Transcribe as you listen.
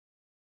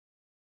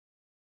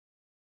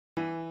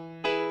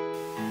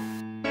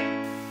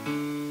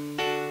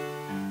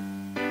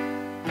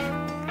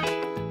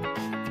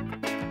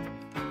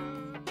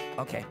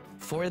Okay,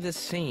 for this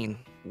scene,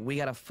 we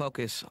gotta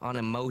focus on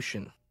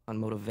emotion, on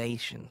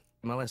motivation.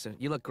 Melissa,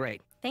 you look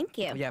great. Thank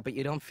you. Yeah, but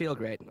you don't feel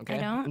great, okay?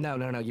 I don't?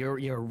 No.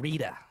 You're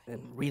Rita,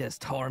 and Rita's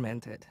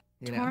tormented.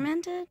 You know?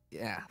 Tormented?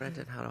 Yeah.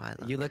 Brendon, how do I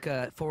look? You look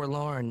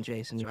forlorn,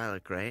 Jason. Do I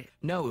look great?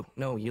 No,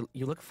 you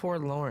look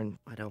forlorn.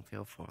 I don't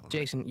feel forlorn.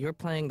 Jason, you're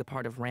playing the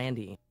part of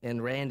Randy,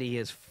 and Randy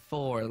is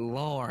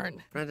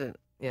forlorn. Brendon,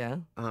 Yeah?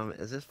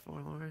 is this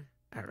forlorn?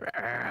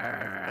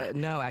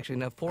 No, actually,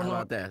 no. How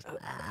Forlorn. about this?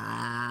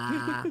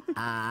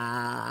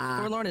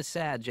 Forlorn is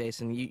sad,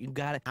 Jason. You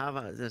got it. How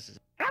about this?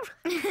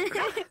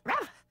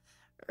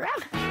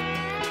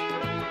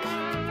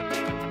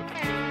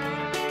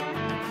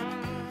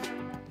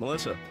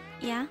 Melissa,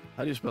 Yeah?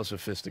 how do you spell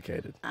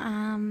sophisticated?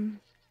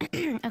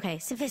 Okay,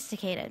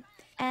 sophisticated.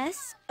 Wait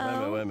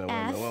a minute.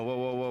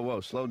 S-O-F...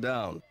 Whoa. Slow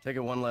down. Take it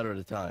one letter at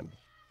a time.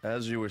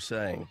 As you were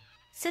saying.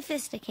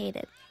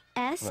 Sophisticated.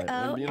 Right.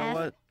 S-O-F... You know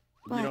what?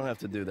 What? You don't have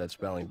to do that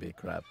spelling bee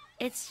crap.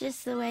 It's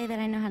just the way that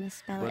I know how to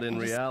spell it. But in I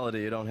just-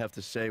 reality, you don't have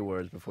to say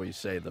words before you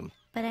say them.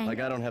 But I... Like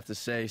I don't have to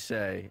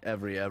say,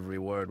 every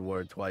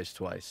word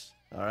twice.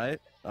 All right?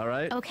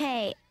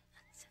 Okay.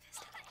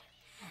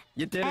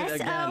 You did it S-O-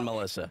 again,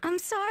 Melissa. I'm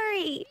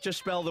sorry. Just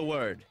spell the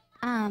word.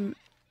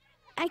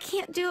 I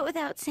can't do it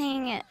without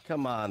saying it.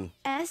 Come on.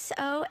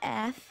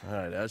 S-O-F... All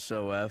right,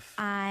 S-O-F.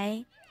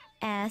 I-S-T-I...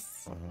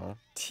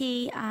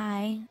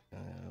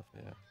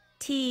 Yeah.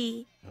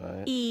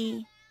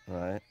 T-E... All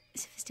right.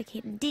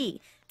 Sophisticated.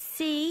 D.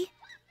 C.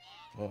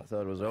 Well, I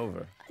thought it was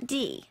over.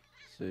 D.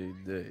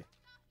 C-D.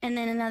 And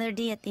then another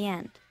D at the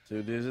end.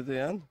 2 D's at the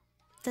end?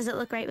 Does it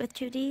look right with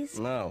 2 Ds?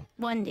 No.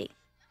 1 D.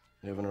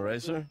 You have an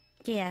eraser?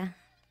 Yeah.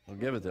 Well,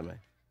 give it to me.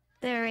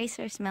 The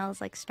eraser smells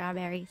like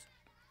strawberries.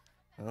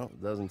 Well,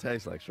 it doesn't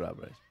taste like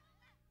strawberries.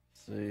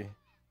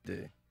 C-D.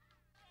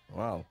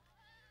 Wow.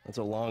 That's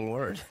a long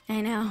word. I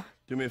know.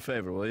 Do me a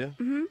favor, will you?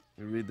 Mm-hmm.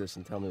 You read this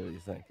and tell me what you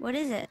think. What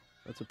is it?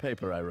 That's a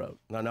paper I wrote.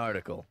 An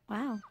article.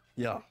 Wow.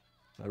 Yeah.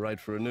 I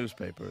write for a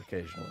newspaper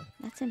occasionally.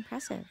 That's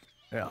impressive.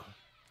 Yeah.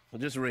 Well,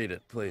 just read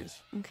it,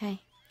 please. Okay.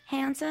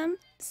 Handsome,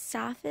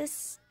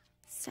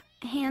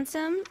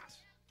 handsome.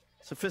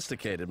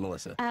 Sophisticated,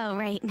 Melissa. Oh,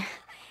 right.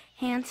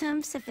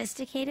 Handsome,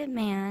 sophisticated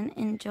man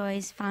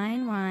enjoys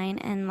fine wine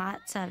and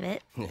lots of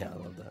it. Yeah, I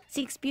love that.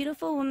 Seeks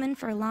beautiful woman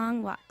for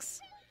long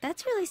walks.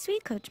 That's really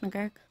sweet, Coach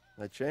McGurk.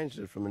 I changed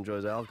it from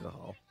enjoys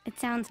alcohol. It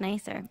sounds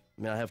nicer.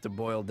 I mean, I have to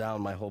boil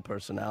down my whole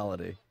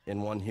personality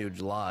in one huge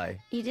lie.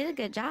 You did a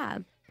good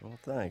job. Well,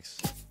 thanks.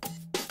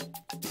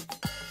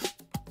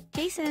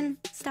 Jason,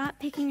 stop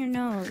picking your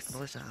nose.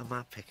 Melissa, I'm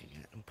not picking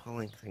it. I'm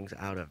pulling things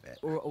out of it.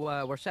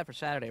 We're set for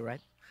Saturday, right?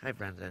 Hi,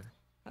 Brendon.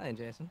 Hi,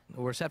 Jason.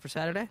 We're set for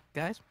Saturday,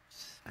 guys?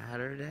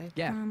 Saturday?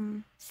 Yeah.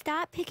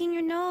 Stop picking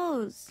your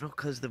nose. No,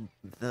 because the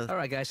All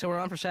right, guys, so we're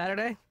on for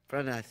Saturday?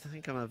 Brendon, I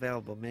think I'm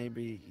available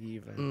maybe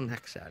even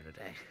next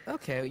Saturday.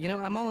 Okay, you know,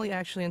 I'm only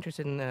actually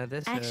interested in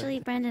this. Actually,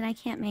 Brendon, I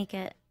can't make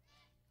it.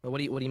 What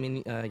do you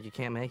mean you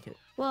can't make it?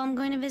 Well, I'm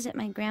going to visit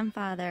my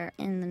grandfather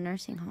in the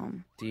nursing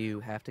home. Do you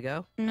have to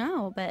go?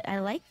 No, but I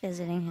like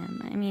visiting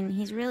him. I mean,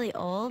 he's really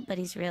old, but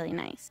he's really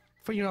nice.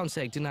 For your own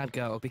sake, do not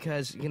go,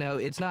 because, you know,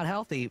 it's not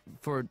healthy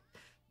for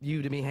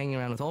you to be hanging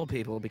around with old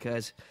people,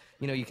 because,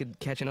 you know, you could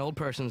catch an old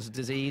person's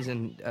disease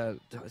and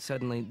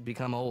suddenly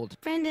become old.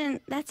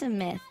 Brendon, that's a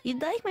myth.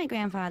 You'd like my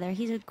grandfather.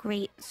 He's a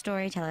great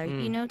storyteller.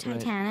 You know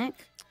Titanic?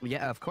 Right.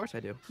 Yeah, of course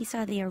I do. He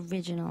saw the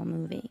original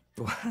movie.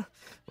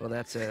 Well,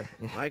 that's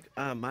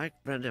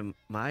Brendon,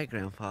 my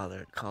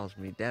grandfather calls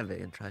me Debbie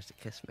and tries to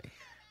kiss me.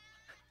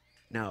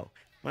 No,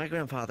 my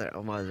grandfather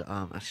was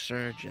a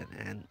surgeon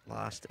and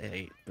lost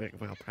a big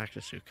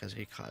malpractice suit because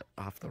he cut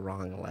off the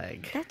wrong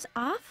leg. That's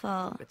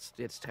awful.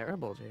 It's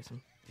terrible,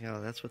 Jason. You know,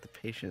 that's what the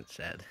patient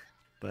said,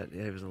 but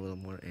he was a little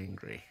more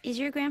angry. Is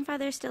your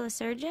grandfather still a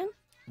surgeon?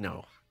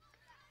 No,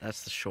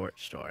 that's the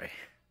short story.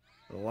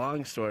 The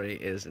long story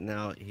is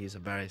now he's a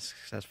very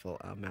successful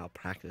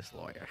malpractice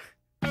lawyer.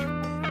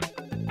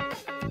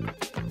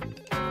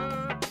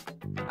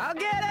 I'll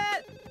get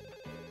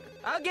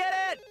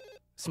it!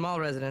 Small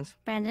residence.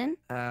 Brendon,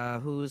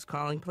 Who's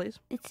calling, please?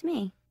 it's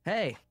me.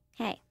 Hey,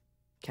 Hey.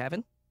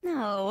 Kevin?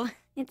 No,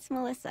 it's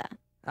Melissa.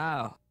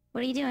 Oh,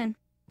 What are you doing?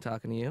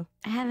 talking to you.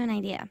 I have an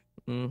idea.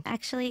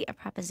 Actually, a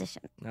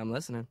proposition. I'm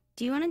listening.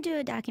 Do you want to do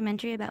a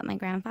documentary about my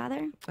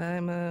grandfather?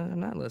 I'm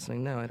not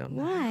listening. No, I don't.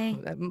 Why?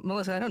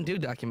 Melissa, I don't do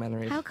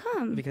documentaries. How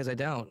come? Because I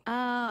don't.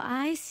 Oh,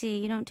 I see.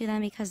 You don't do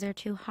them because they're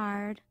too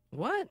hard.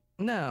 What?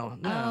 No.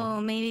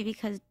 Oh, maybe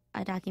because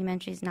a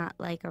documentary's not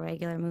like a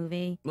regular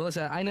movie.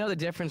 Melissa, I know the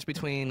difference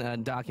between a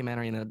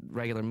documentary and a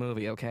regular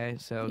movie, okay?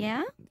 So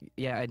Yeah?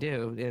 Yeah, I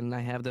do, and I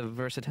have the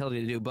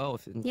versatility to do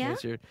both. In Yeah?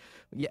 case you're,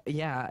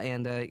 yeah,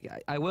 and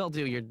I will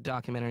do your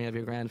documentary of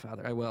your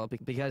grandfather. I will,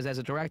 because as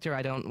a director,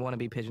 I don't want to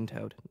be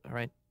pigeon-toed. All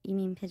right? You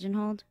mean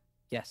pigeonholed?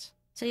 Yes.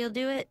 So you'll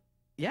do it?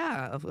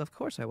 Yeah, of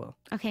course I will.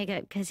 Okay,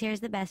 good, because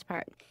here's the best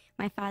part.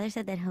 My father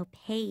said that he'll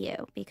pay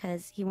you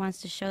because he wants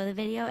to show the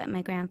video at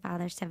my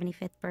grandfather's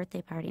 75th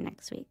birthday party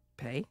next week.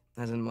 Pay,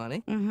 as in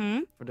money, Mm-hmm.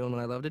 for doing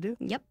what I love to do.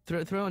 Yep.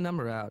 Throw a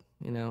number out.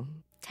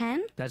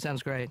 10? That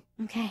sounds great.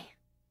 Okay.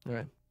 All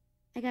right.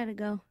 I gotta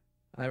go.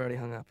 I already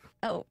hung up.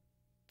 Oh,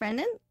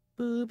 Brendon?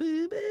 Boo,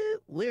 boo, boo.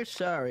 We're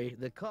sorry.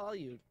 The call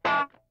you...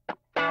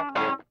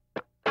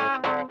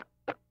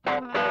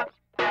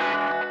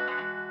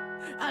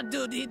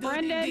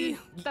 Brendon,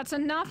 that's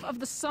enough of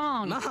the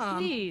song. Mom,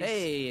 Please.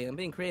 hey, I'm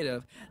being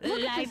creative.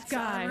 Look at this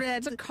guy.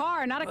 It's a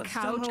car, not a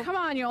couch. Come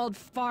on, you old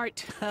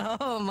fart.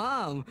 Oh,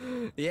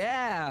 Mom.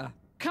 Yeah.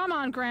 Come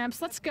on,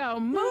 Gramps. Let's go.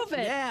 Move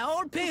it. Yeah,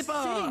 old people.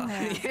 sitting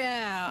there.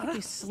 Yeah.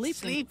 He's sleeping.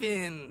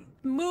 Sleeping.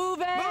 Move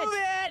it. Move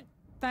it.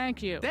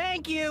 Thank you.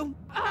 Thank you.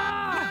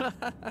 Ah!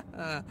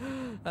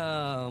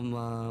 Oh,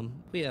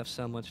 Mom. We have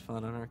so much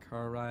fun on our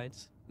car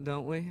rides,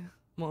 don't we?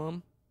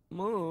 Mom.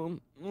 Mom.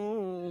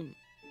 Mom.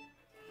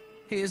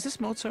 Hey, is this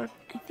Mozart?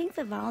 I think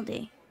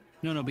Vivaldi.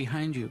 No,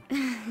 behind you.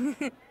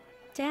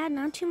 Dad,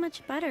 not too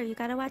much butter. You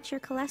gotta watch your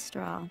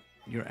cholesterol.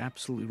 You're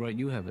absolutely right.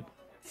 You have it.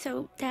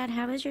 So, Dad,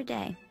 how was your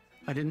day?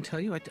 I didn't tell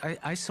you.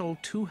 I sold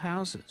 2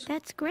 houses.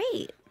 That's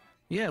great.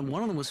 Yeah, and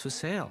one of them was for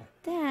sale.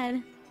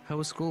 Dad, How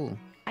was school?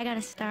 I got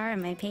a star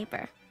in my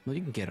paper. Well,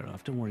 you can get it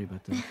off. Don't worry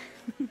about that.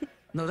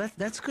 No,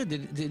 that's good.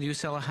 Did you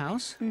sell a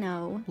house?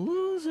 No.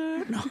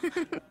 Loser. No.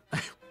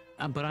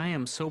 But I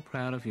am so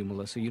proud of you,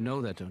 Melissa. You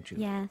know that, don't you?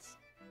 Yes.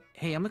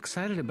 Hey, I'm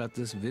excited about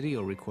this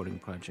video recording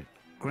project.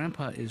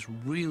 Grandpa is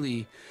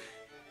really...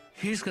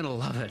 He's gonna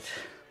love it.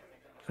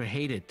 Or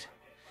hate it.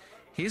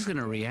 He's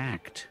gonna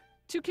react.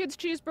 2 kids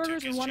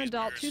cheeseburgers and 1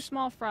 adult, 2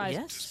 small fries.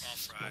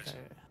 Yes.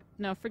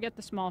 No, forget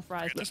the small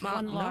fries. Just Mom,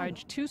 1 no.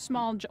 large. 2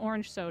 small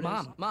orange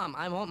sodas. Mom,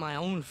 I want my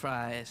own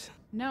fries.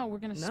 No, we're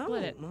gonna No,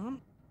 split it.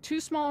 Mom. 2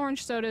 small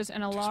orange sodas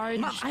and a large.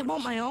 Mom, I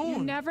want my You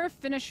own. never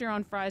finish your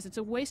own fries. It's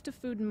a waste of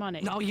food and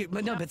money. No,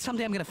 but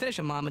someday I'm gonna finish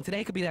them, Mom, and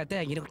today could be that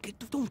day.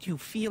 Don't you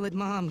feel it,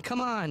 Mom? Come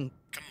on.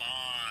 Come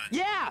on.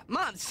 Yeah,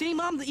 Mom. See,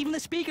 Mom, even the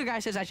speaker guy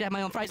says I should have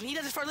my own fries, and he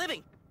does this for a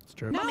living. It's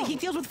true. No. Mommy, he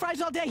deals with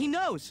fries all day. He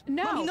knows.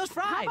 No. Mom, he knows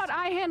fries. How about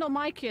I handle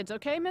my kids,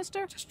 okay,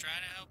 mister? Just try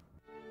to help.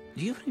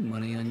 Do you have any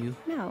money on you?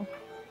 No.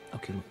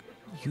 Okay, look.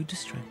 You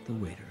distract the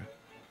waiter.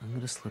 I'm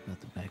gonna slip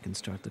out the back and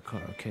start the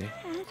car, okay?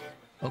 Dad.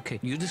 Okay,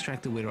 you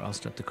distract the waiter, I'll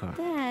start the car.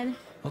 Dad.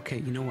 Okay,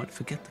 you know what?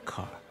 Forget the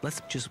car.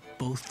 Let's just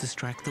both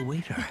distract the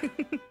waiter.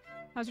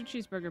 How's your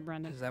cheeseburger,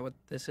 Brendon? Is that what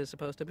this is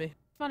supposed to be?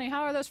 Funny,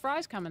 how are those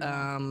fries coming?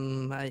 I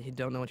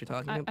don't know what you're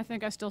talking about. I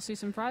think I still see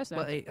some fries there.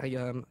 Well,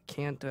 I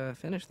can't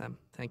finish them.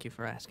 Thank you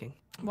for asking.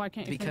 Why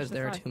can't you Because finish the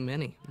there are fries? too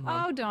many.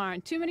 Mom. Oh,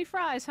 darn. Too many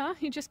fries, huh?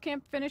 You just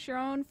can't finish your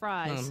own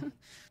fries.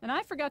 And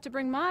I forgot to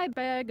bring my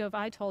bag of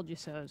I told you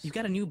so's. You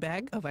got a new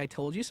bag of I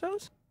told you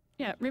so's?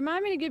 Yeah,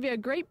 remind me to give you a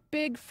great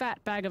big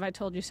fat bag of I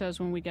told you so's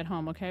when we get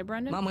home, okay,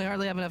 Brendon? Mom, we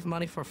hardly have enough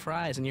money for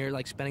fries, and you're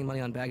like spending money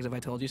on bags of I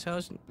told you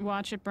so's.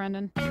 Watch it,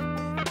 Brendon.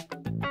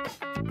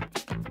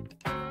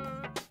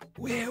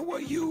 Where were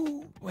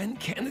you when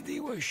Kennedy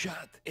was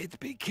shot? It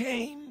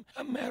became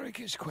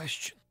America's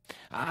question.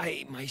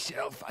 I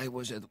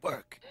was at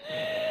work.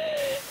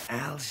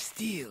 Al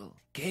Steele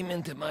came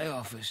into my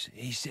office.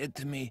 He said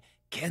to me,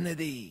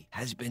 Kennedy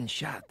has been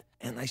shot.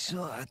 And I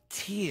saw a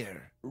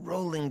tear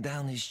rolling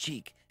down his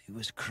cheek. He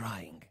was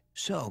crying.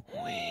 So,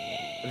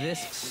 This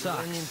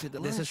sucks.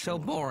 This is so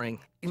boring.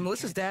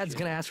 Melissa's dad's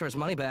gonna ask for his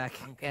money back,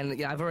 and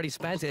yeah, I've already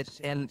spent it,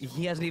 and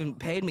he hasn't even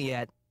paid me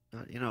yet.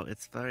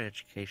 It's very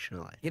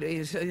educational.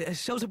 It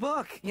shows a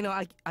book.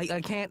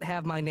 I can't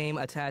have my name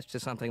attached to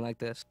something like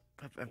this.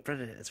 But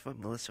Brendon, it's what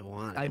Melissa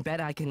wanted. I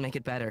bet I can make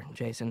it better,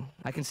 Jason.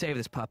 I can save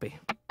this puppy.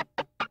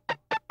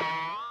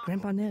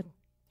 Grandpa Ned.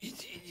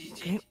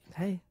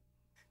 Hey.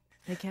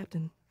 Hey,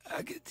 Captain.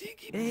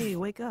 Hey,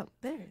 wake up.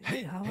 There.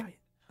 Hey, how are you?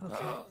 Okay.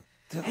 Oh,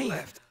 to the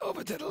left.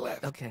 Over to the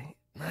left. Okay.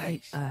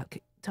 Nice. Hey,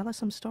 tell us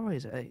some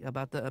stories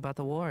about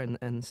the war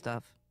and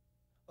stuff.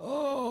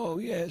 Oh,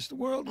 yes,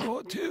 World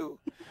War II.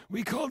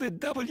 We called it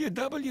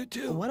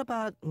WW2. What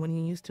about when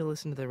you used to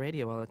listen to the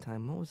radio all the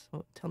time?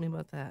 Tell me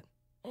about that.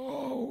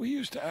 Oh, we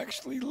used to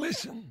actually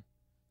listen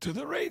to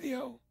the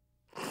radio.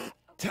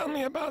 Tell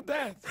me about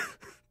that.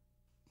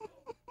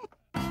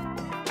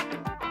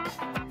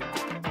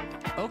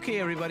 Okay,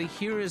 everybody,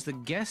 here is the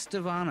guest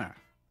of honor.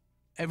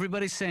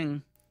 Everybody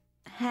sing.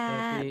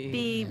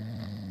 Happy.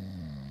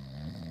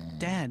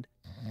 Dad.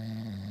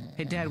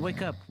 Hey, Dad,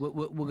 wake up.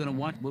 We're gonna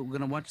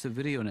watch the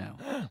video now.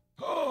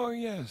 Oh,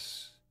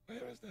 yes.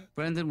 Where is that?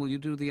 Brendon, will you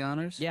do the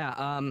honors?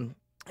 Yeah.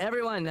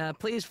 Everyone,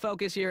 please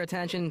focus your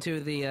attention to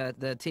the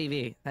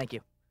TV. Thank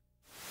you.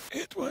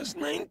 It was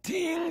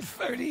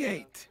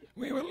 1938.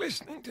 We were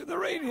listening to the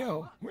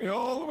radio. We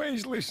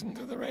always listened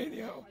to the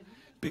radio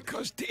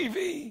because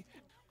TV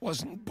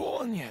wasn't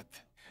born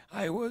yet.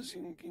 I was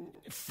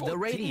 14 The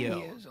radio.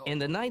 years old. In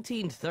the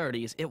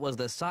 1930s, it was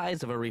the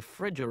size of a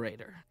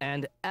refrigerator,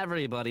 and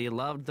everybody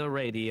loved the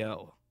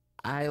radio.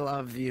 I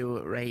love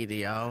you,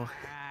 radio.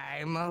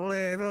 I'm a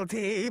little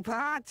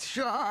teapot,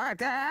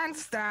 short and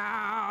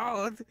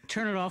stout.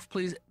 Turn it off,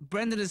 please.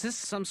 Brendon, is this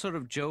some sort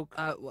of joke?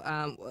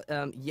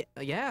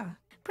 Yeah.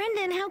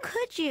 Brendon, how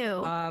could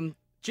you?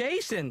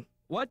 Jason,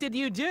 what did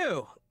you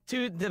do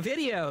to the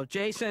video,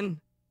 Jason?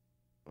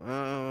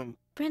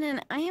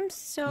 Brendon, I am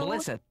so...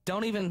 Melissa,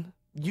 don't even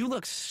You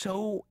look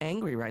so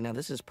angry right now.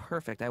 This is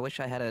perfect. I wish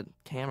I had a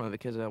camera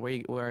because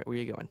where are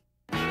you going?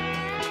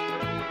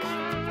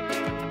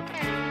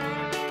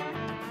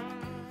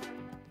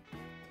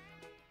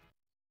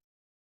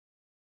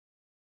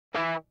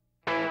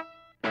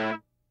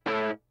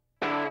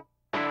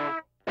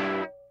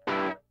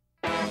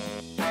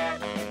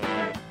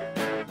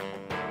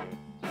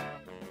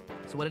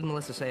 So what did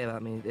Melissa say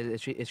about me?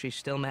 Is she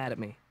still mad at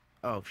me?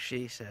 Oh,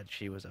 she said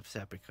she was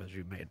upset because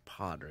you made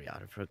pottery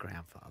out of her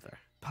grandfather.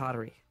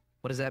 Pottery.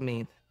 What does that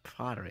mean?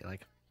 Pottery,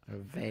 like a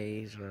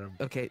vase or...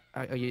 Okay,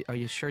 are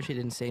you sure she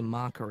didn't say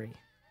mockery?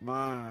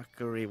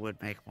 Mockery would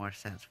make more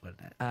sense,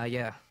 wouldn't it?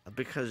 Yeah.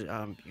 Because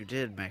you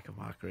did make a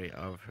mockery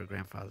of her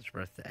grandfather's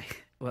birthday.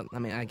 Well, I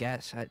mean, I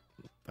guess.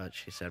 But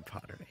she said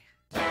pottery.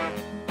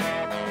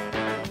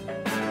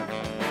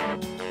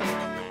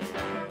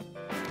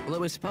 Well,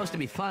 it was supposed to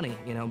be funny,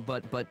 you know,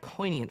 but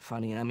poignant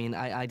funny. I mean,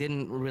 I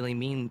didn't really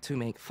mean to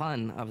make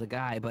fun of the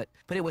guy, but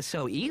it was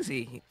so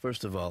easy.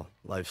 First of all,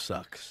 life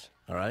sucks,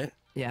 all right?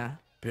 Yeah.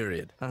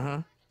 Period.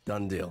 Uh-huh.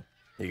 Done deal.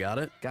 You got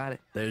it? Got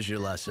it. There's your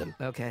lesson.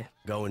 Okay.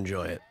 Go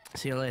enjoy it.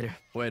 See you later.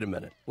 Wait a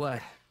minute.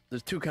 What?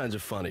 There's two kinds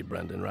of funny,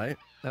 Brendon, right?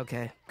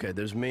 Okay. Okay,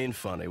 there's mean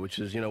funny, which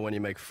is, you know, when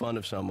you make fun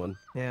of someone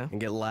Yeah.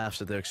 and get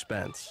laughs at their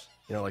expense.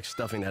 You know, like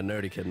stuffing that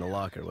nerdy kid in the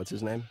locker. What's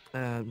his name?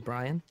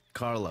 Brian?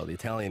 Carlo, the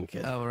Italian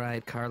kid. Oh,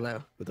 right,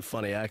 Carlo. With a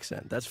funny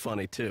accent. That's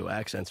funny, too.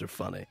 Accents are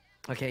funny.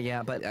 Okay,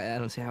 yeah, but I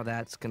don't see how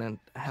that's gonna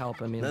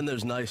help. I mean... Then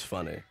there's nice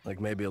funny,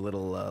 like maybe a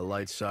little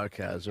light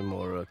sarcasm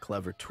or a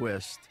clever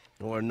twist.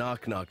 Or a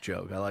knock-knock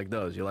joke. I like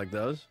those. You like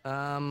those?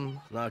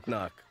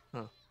 Knock-knock.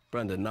 Huh.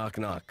 Brendon,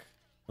 knock-knock.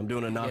 I'm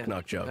doing a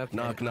knock-knock joke. Okay,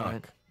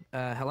 Knock-knock.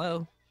 right. Hello?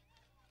 What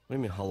do you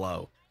mean,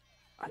 hello?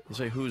 You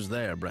say, who's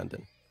there,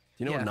 Brendon? Do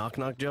you know Yeah. a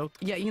knock-knock joke?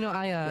 Yeah, you know,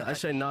 I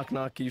say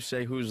knock-knock, you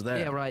say, who's there?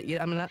 Yeah, right.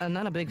 Yeah, I'm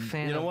not a big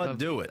fan You know what? of...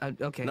 Do it.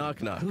 Okay.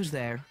 Knock-knock. Who's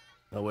there?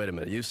 Oh, wait a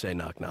minute. You say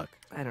knock-knock.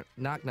 I don't...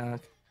 Knock-knock.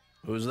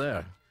 Who's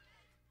there?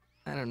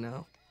 I don't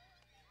know.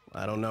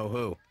 I don't know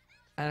who.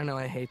 I don't know,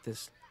 I hate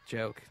this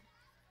joke.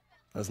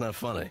 That's not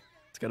funny.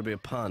 It's got to be a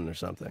pun or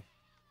something.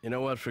 You know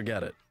what?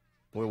 Forget it.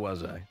 Where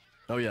was I?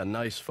 Oh, yeah,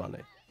 nice funny.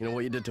 You know,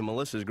 what you did to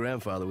Melissa's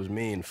grandfather was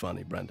mean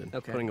funny, Brendon.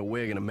 Okay. Putting a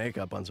wig and a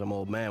makeup on some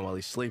old man while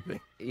he's sleeping.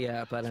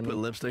 Yeah, but I Put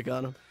mean... lipstick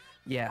on him?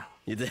 Yeah.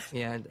 You did?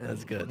 Yeah.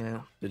 That's good.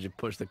 Yeah. Did you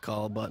push the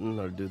call button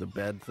or do the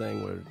bed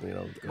thing where, you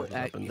know, it goes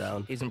up and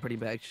down? He's in pretty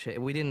bad shape.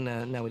 We didn't,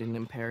 no, we didn't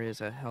impair his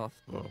health.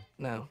 Oh.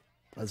 No.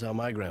 That's how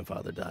my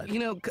grandfather died. You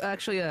know,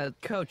 actually,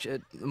 Coach,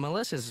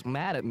 Melissa's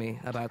mad at me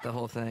about the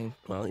whole thing.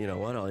 Well, you know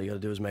what? All you got to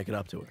do is make it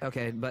up to her.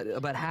 Okay,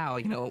 but how,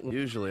 you know?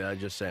 Usually I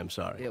just say I'm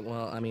sorry. Yeah,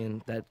 well, I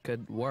mean, that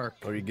could work.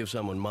 Or you give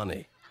someone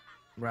money.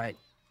 Right.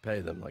 Pay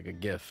them like a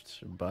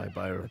gift. Or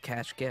buy her. A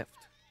cash gift.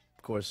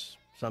 Of course,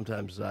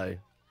 sometimes I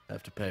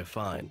have to pay a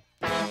fine.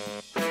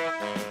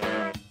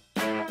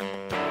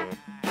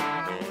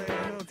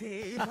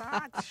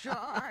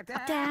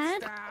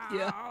 Dad?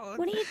 Yeah.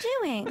 What are you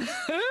doing?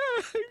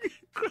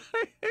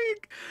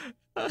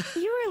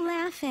 You were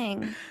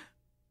laughing.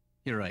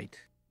 You're right.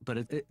 But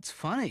it's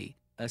funny.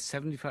 A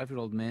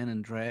 75-year-old man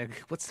in drag.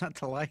 What's not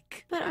to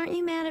like? But aren't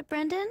you mad at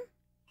Brendon?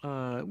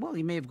 Well,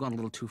 he may have gone a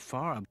little too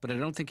far, but I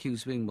don't think he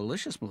was being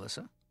malicious,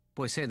 Melissa.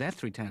 Boy, say that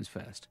 3 times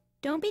fast.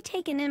 Don't be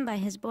taken in by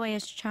his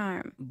boyish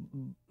charm.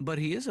 But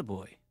he is a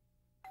boy.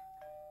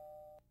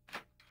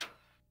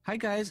 Hi,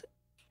 guys.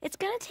 It's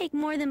gonna take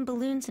more than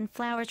balloons and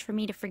flowers for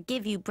me to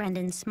forgive you,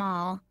 Brendon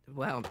Small.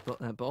 Wow,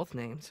 both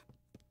names.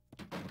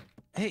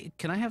 Hey,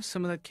 can I have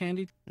some of that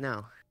candy?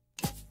 No.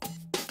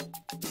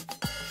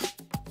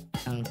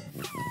 Would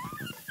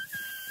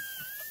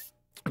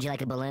you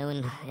like a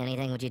balloon?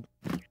 Anything? Would you...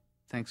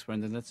 Thanks,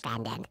 Brendon. That's...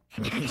 Brendon.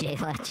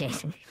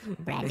 Jason.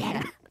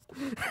 Brendon.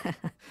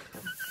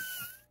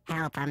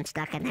 Help, I'm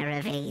stuck in the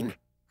ravine.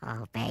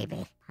 Oh,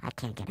 baby, I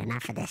can't get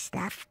enough of this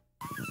stuff.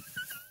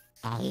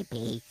 A,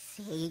 B,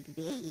 C,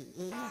 D,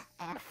 E,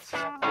 F,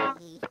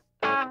 G.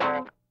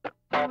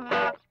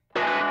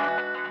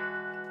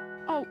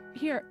 Oh,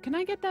 here, can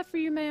I get that for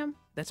you, ma'am?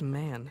 That's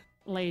man.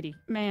 Lady.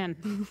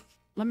 Man.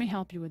 Let me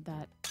help you with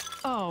that.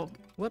 Oh.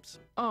 Whoops.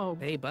 Oh.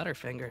 Hey,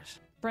 Butterfingers.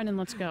 Brendan,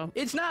 let's go.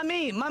 It's not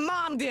me! My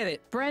mom did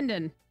it!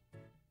 Brendan.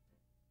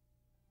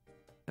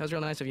 That was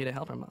real nice of you to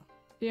help her, Mom.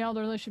 The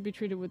elderly should be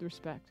treated with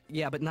respect.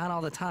 Yeah, but not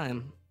all the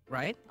time,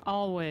 right?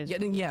 Always.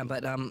 Yeah,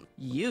 but,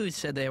 you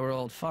said they were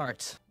old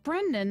farts.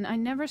 Brendan, I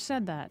never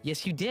said that.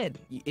 Yes, you did.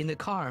 In the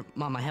car.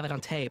 Mom, I have it on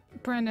tape.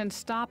 Brendan,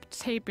 stop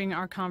taping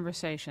our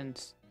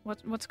conversations.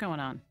 What's going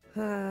on?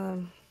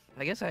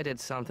 I guess I did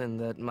something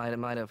that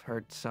might have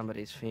hurt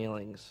somebody's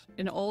feelings.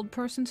 An old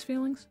person's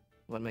feelings?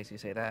 What makes you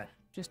say that?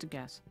 Just a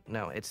guess.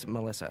 No, it's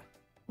Melissa.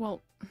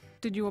 Well,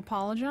 did you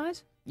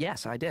apologize?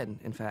 Yes, I did,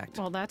 in fact.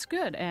 Well, that's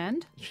good.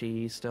 And?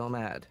 She's still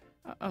mad.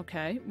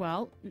 Okay,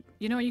 well,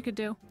 you know what you could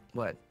do?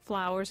 What?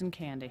 Flowers and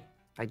candy.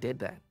 I did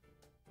that.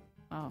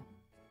 Oh,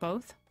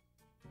 both?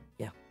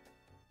 Yeah.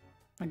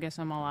 I guess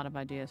I'm all out of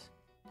ideas.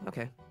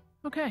 Okay.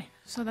 Okay,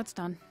 so that's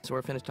done. So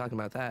we're finished talking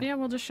about that. Yeah,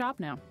 we'll just shop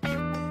now.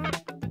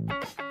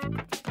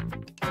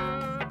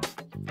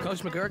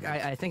 Coach McGurk,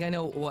 I think I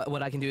know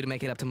what I can do to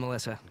make it up to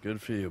Melissa.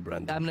 Good for you,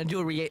 Brendon. I'm going to do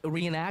a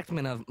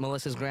reenactment of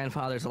Melissa's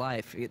grandfather's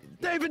life.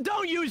 David,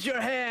 don't use your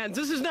hands.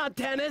 This is not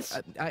tennis.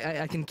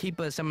 I can keep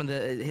some of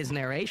his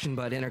narration,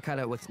 but intercut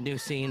it with new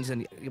scenes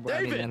and.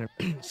 David,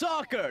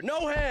 soccer,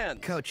 no hands.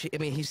 Coach, I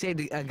mean, he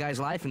saved a guy's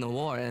life in the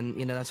war, and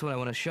that's what I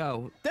want to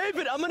show.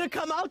 David, I'm gonna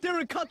come out there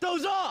and cut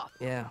those off.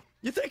 Yeah.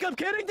 You think I'm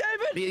kidding,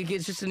 David?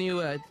 It's just a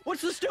new.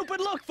 What's the stupid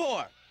look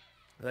for?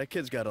 That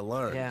kid's got to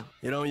learn. Yeah.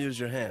 You don't use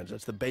your hands.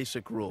 That's the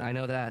basic rule. I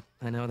know that.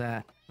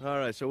 All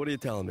right, so what are you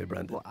telling me,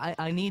 Brendon? Well,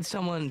 I need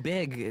someone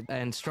big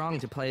and strong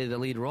to play the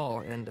lead role,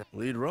 and.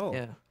 Lead role?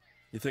 Yeah.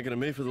 You thinking of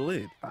me for the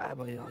lead?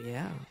 Well,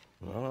 yeah.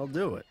 Well, I'll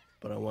do it,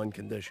 but on one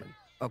condition.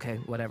 Okay,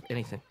 whatever,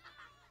 anything.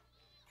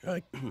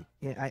 Right.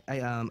 Yeah,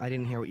 I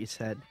didn't hear what you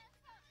said.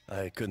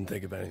 I couldn't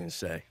think of anything to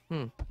say.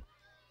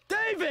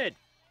 David!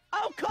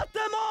 I'll cut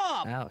them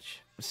off!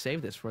 Ouch.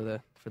 Save this for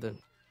the.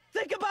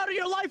 Think about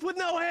your life with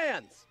no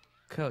hands!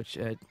 Coach,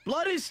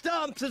 Bloody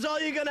stumps is all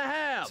you're gonna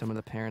have! some of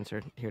the parents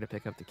are here to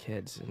pick up the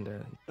kids, and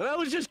I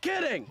was just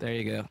kidding! there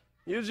you go.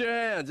 Use your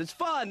hands. It's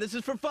fun. This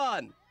is for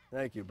fun.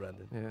 Thank you,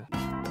 Brendon. Yeah.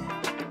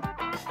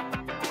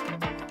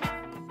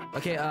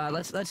 Okay,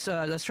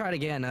 let's try it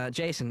again.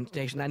 Jason,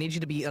 I need you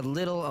to be a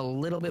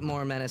little bit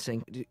more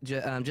menacing.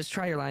 Just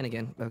try your line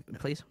again,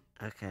 please.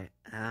 Okay.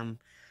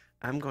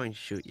 I'm going to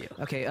shoot you.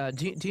 Okay.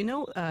 Do you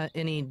know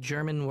any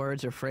German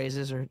words or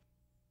phrases or?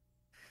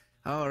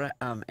 All right.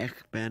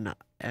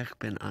 Ich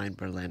bin ein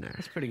Berliner.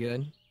 That's pretty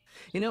good.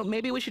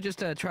 Maybe we should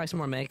just try some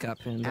more makeup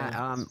and.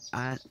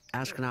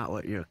 Ask not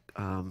what your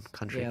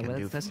country yeah, can but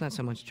do. that's not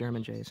so much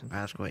German, Jason.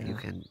 Ask what you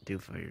can do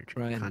for your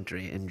Right.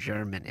 country in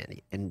German.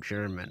 In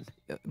German.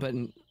 But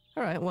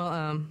all right,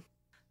 well,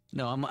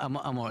 No, I'm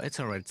all right. It's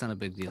all right. It's not a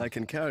big deal. I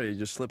can carry you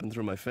just slipping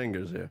through my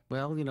fingers here.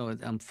 Well,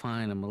 I'm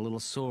fine. I'm a little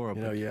sore,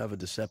 but You have a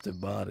deceptive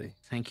body.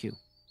 thank you.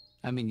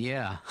 I mean,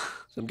 yeah.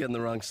 So I'm getting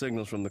the wrong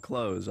signals from the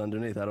clothes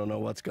underneath. I don't know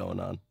what's going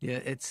on. Yeah,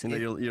 it's...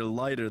 You're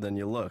lighter than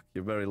you look.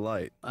 You're very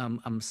light.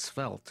 I'm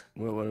svelte.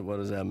 What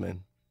does that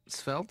mean?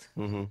 Svelte?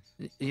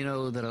 Mm-hmm. You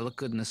know that I look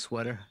good in a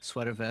sweater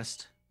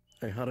vest?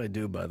 Hey, how'd I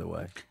do, by the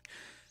way?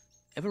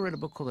 Ever read a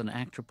book called An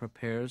Actor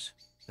Prepares?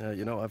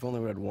 I've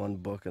only read one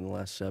book in the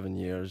last 7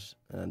 years,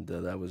 and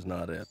that was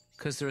not it.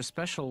 Because there are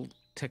special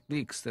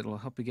techniques that will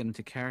help you get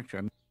into character.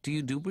 I mean, do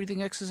you do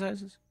breathing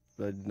exercises?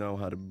 I know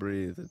how to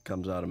breathe. It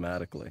comes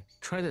automatically.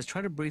 Try this.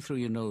 Try to breathe through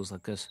your nose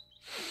like this.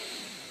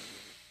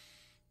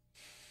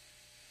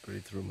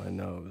 Breathe through my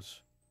nose.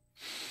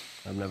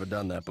 I've never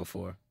done that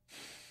before.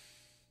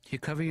 You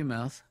cover your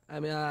mouth. I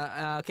mean,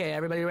 okay,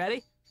 everybody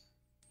ready?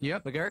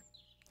 Yep. McGurk,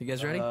 you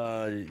guys ready?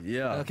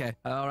 Yeah. Okay.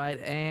 All right,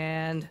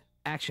 and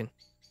action.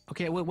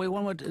 Okay, wait,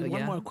 one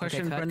more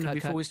question, cut, Brendon, cut,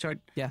 before cut. we start.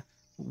 Yeah.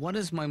 What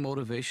is my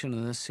motivation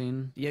in this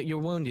scene? Yeah, you're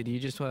wounded. You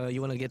just you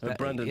want to get back.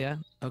 Brendon. Yeah.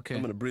 Okay.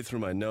 I'm going to breathe through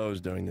my nose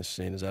during this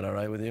scene. Is that all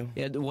right with you?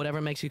 Yeah.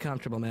 Whatever makes you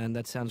comfortable, man.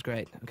 That sounds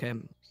great. Okay.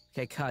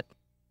 Okay. Cut.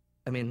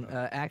 I mean,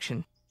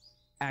 action.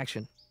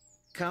 Action.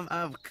 Come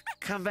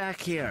back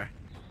here,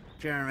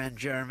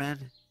 German.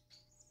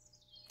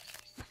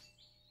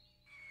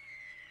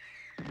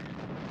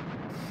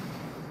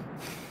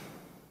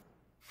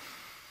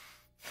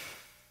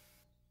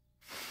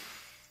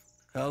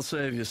 I'll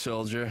save you,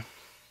 soldier.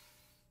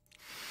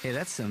 Hey,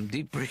 that's some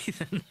deep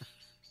breathing.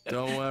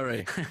 Don't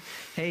worry.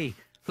 Hey,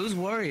 who's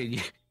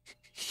worried?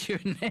 You're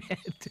Ned.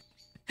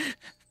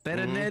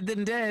 Better Ned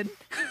than dead.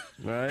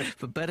 Right?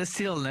 But better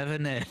still, never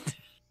Ned.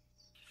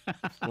 Wait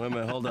a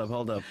minute. Hold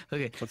up.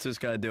 Okay. What's this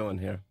guy doing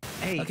here?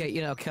 Hey.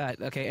 Okay.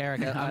 Cut. Okay,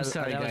 Eric. I'm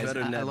sorry, guys.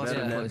 Better I lost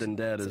my Ned voice. than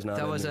dead is not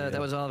That in was there yet.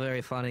 that was all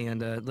very funny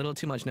and a little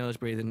too much nose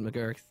breathing,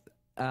 McGurk.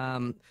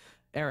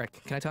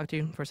 Eric, can I talk to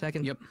you for a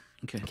second? Yep.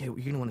 Okay. Okay, you're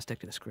gonna want to stick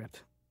to the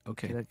script.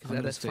 Okay. Okay, I'm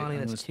gonna that's stay- funny,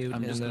 I'm that's gonna- cute,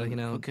 I'm just and,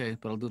 gonna- Okay,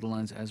 but I'll do the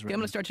lines as Okay, I'm written.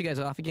 gonna start you guys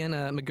off again,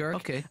 McGurk.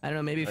 Okay. I don't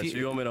know, maybe if So you.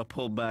 you want me to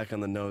pull back on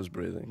the nose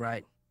breathing?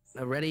 Right.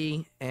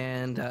 Ready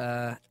and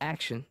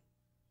action.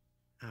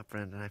 Oh,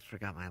 Brendon, I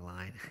forgot my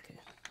line. Okay.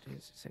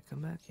 Just say,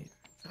 come back here.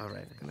 All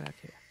right. Come back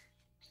here.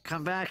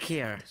 Come back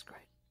here. That's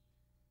great.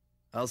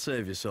 I'll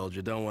save you,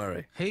 soldier. Don't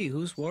worry. Hey,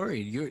 who's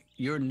worried?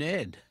 You're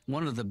Ned,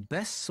 one of the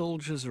best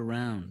soldiers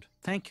around.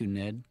 Thank you,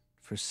 Ned,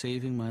 for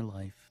saving my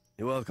life.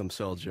 You're welcome,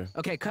 soldier.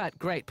 Okay, cut.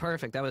 Great.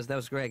 Perfect. That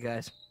was great,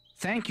 guys.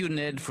 Thank you,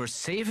 Ned, for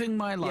saving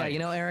my life.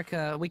 Yeah, Eric,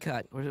 we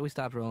cut. We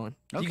stopped rolling.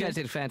 Okay. You guys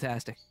did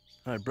fantastic.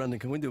 All right, Brendon,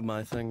 can we do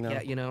my thing now?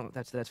 Yeah,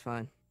 that's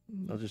fine.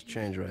 I'll just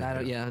change right I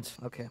don't, here. yeah, it's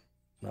okay.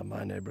 Not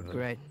my neighborhood.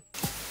 Great.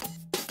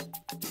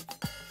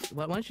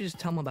 Why don't you just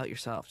tell them about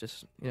yourself?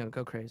 Just,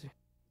 go crazy.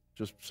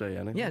 Just say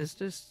anything? Yeah,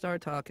 just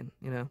start talking,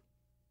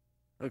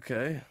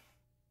 Okay.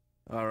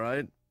 All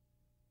right.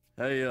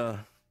 Hey,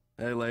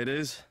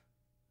 ladies.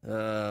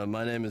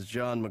 My name is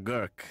John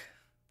McGurk.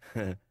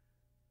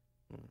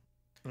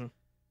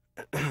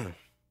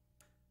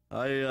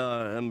 I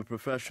am a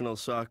professional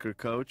soccer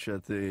coach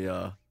at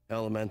the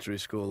elementary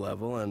school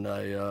level, and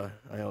I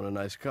own a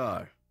nice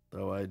car,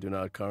 though I do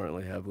not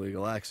currently have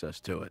legal access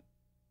to it.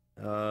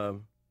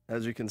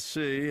 As you can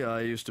see,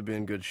 I used to be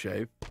in good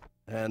shape,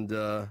 and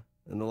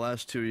in the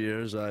last 2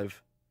 years,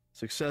 I've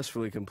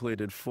Successfully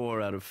completed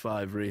 4 out of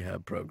 5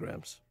 rehab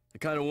programs. The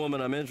kind of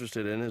woman I'm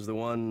interested in is the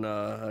one,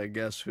 I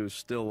guess, who's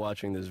still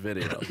watching this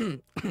video.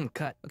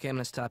 Cut. Okay, I'm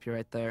gonna stop you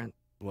right there.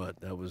 What?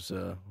 That was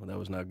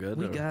not good?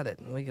 We got it.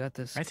 We got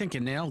this. I think you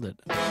nailed it.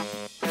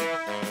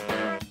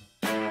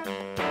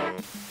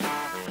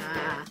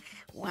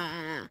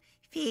 Wow.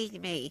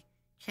 Feed me.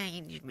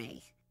 Change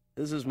me.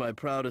 This is my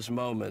proudest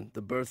moment,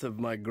 the birth of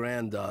my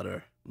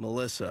granddaughter,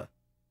 Melissa.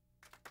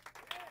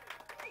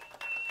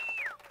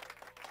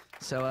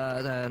 So,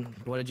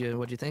 what'd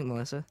you think,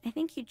 Melissa? I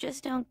think you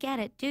just don't get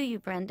it, do you,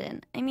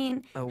 Brendon? I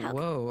mean, Oh,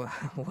 whoa.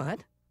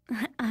 What?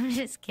 I'm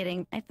just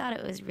kidding. I thought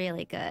it was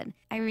really good.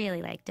 I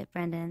really liked it,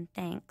 Brendon.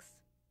 Thanks.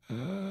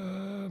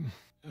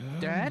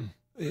 Dad?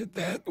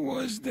 That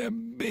was the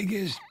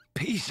biggest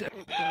piece of...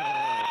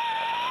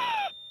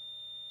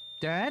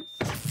 Dad?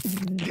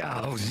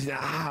 Gals,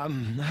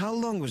 how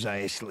long was I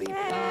asleep?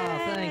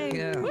 Oh, thank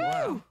you.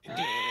 Wow.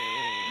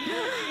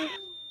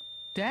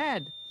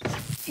 Dad?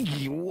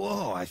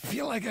 Whoa, I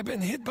feel like I've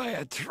been hit by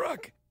a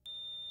truck.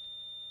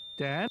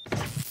 Dad?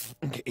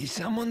 Is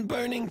someone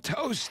burning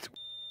toast?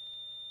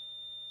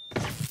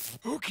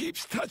 Who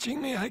keeps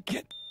touching me? I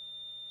can't...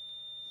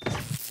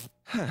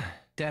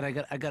 Dad,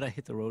 I gotta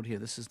hit the road here.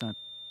 This is not...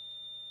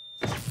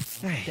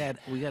 Hey, Dad,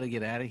 we gotta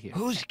get out of here.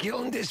 who's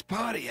killing this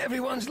party?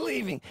 Everyone's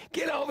leaving.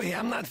 Get over here.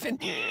 I'm not fin...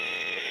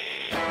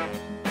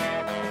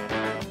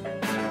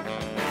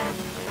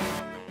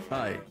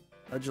 Hi.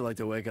 How'd you like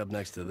to wake up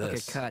next to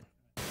this? Okay, cut.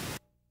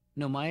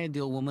 No, my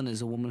ideal woman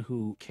is a woman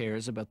who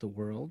cares about the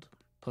world,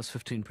 plus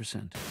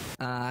 15%.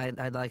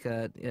 I'd like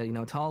a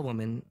tall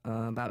woman,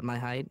 about my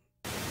height.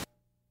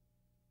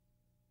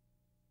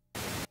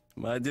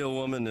 My ideal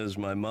woman is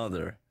my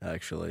mother,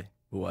 actually,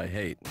 who I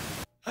hate.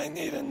 I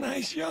need a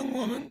nice young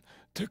woman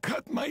to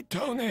cut my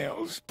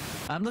toenails.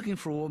 I'm looking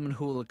for a woman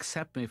who will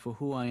accept me for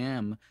who I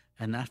am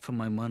and not for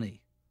my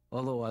money.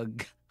 Although I'll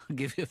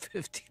give you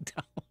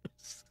 $50.